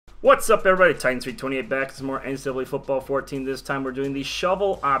What's up, everybody? Titans328 back with some more NCAA Football 14. This time we're doing the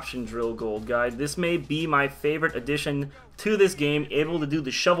shovel option drill gold guide. This may be my favorite addition to this game, able to do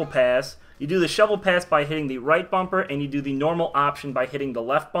the shovel pass. You do the shovel pass by hitting the right bumper, and you do the normal option by hitting the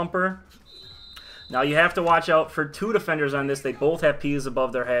left bumper. Now you have to watch out for two defenders on this. They both have P's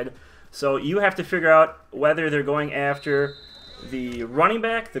above their head. So you have to figure out whether they're going after the running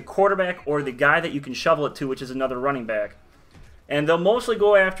back, the quarterback, or the guy that you can shovel it to, which is another running back. And they'll mostly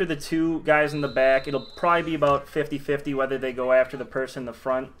go after the two guys in the back. It'll probably be about 50-50 whether they go after the person in the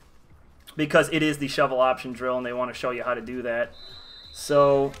front, because it is the shovel option drill and they want to show you how to do that.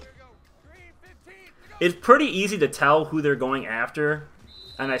 So it's pretty easy to tell who they're going after.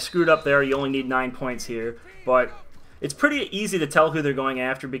 And I screwed up there. You only need 9 points here. But it's pretty easy to tell who they're going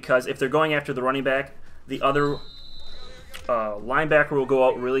after, because if they're going after the running back, the other linebacker will go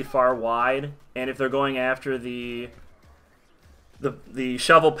out really far wide. And if they're going after the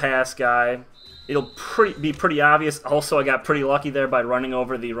shovel pass guy, it'll be pretty obvious. Also, I got pretty lucky there by running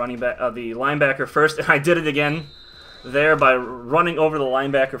over the the linebacker first, and I did it again there by running over the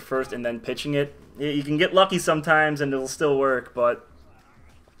linebacker first and then pitching it. You can get lucky sometimes, and it'll still work, but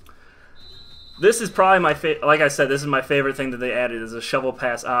this is probably my favorite. Like I said, this is my favorite thing that they added, is a shovel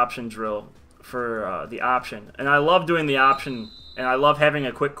pass option drill for the option, and I love doing the option, and I love having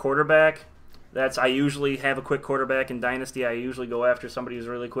a quick quarterback. I usually have a quick quarterback in Dynasty. I usually go after somebody who's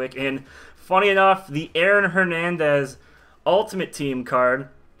really quick. And funny enough, the Aaron Hernandez Ultimate Team card,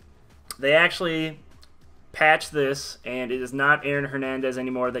 they actually patched this, and it is not Aaron Hernandez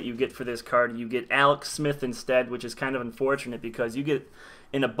anymore that you get for this card. You get Alex Smith instead, which is kind of unfortunate because you get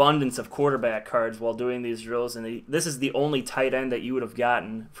an abundance of quarterback cards while doing these drills, and this is the only tight end that you would have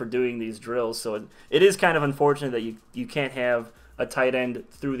gotten for doing these drills. So it is kind of unfortunate that you can't have a tight end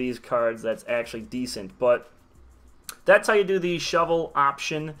through these cards that's actually decent, but that's how you do the shovel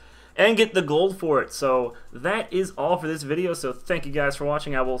option and get the gold for it. So that is all for this video, so thank you guys for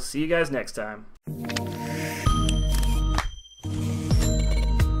watching. I will see you guys next time.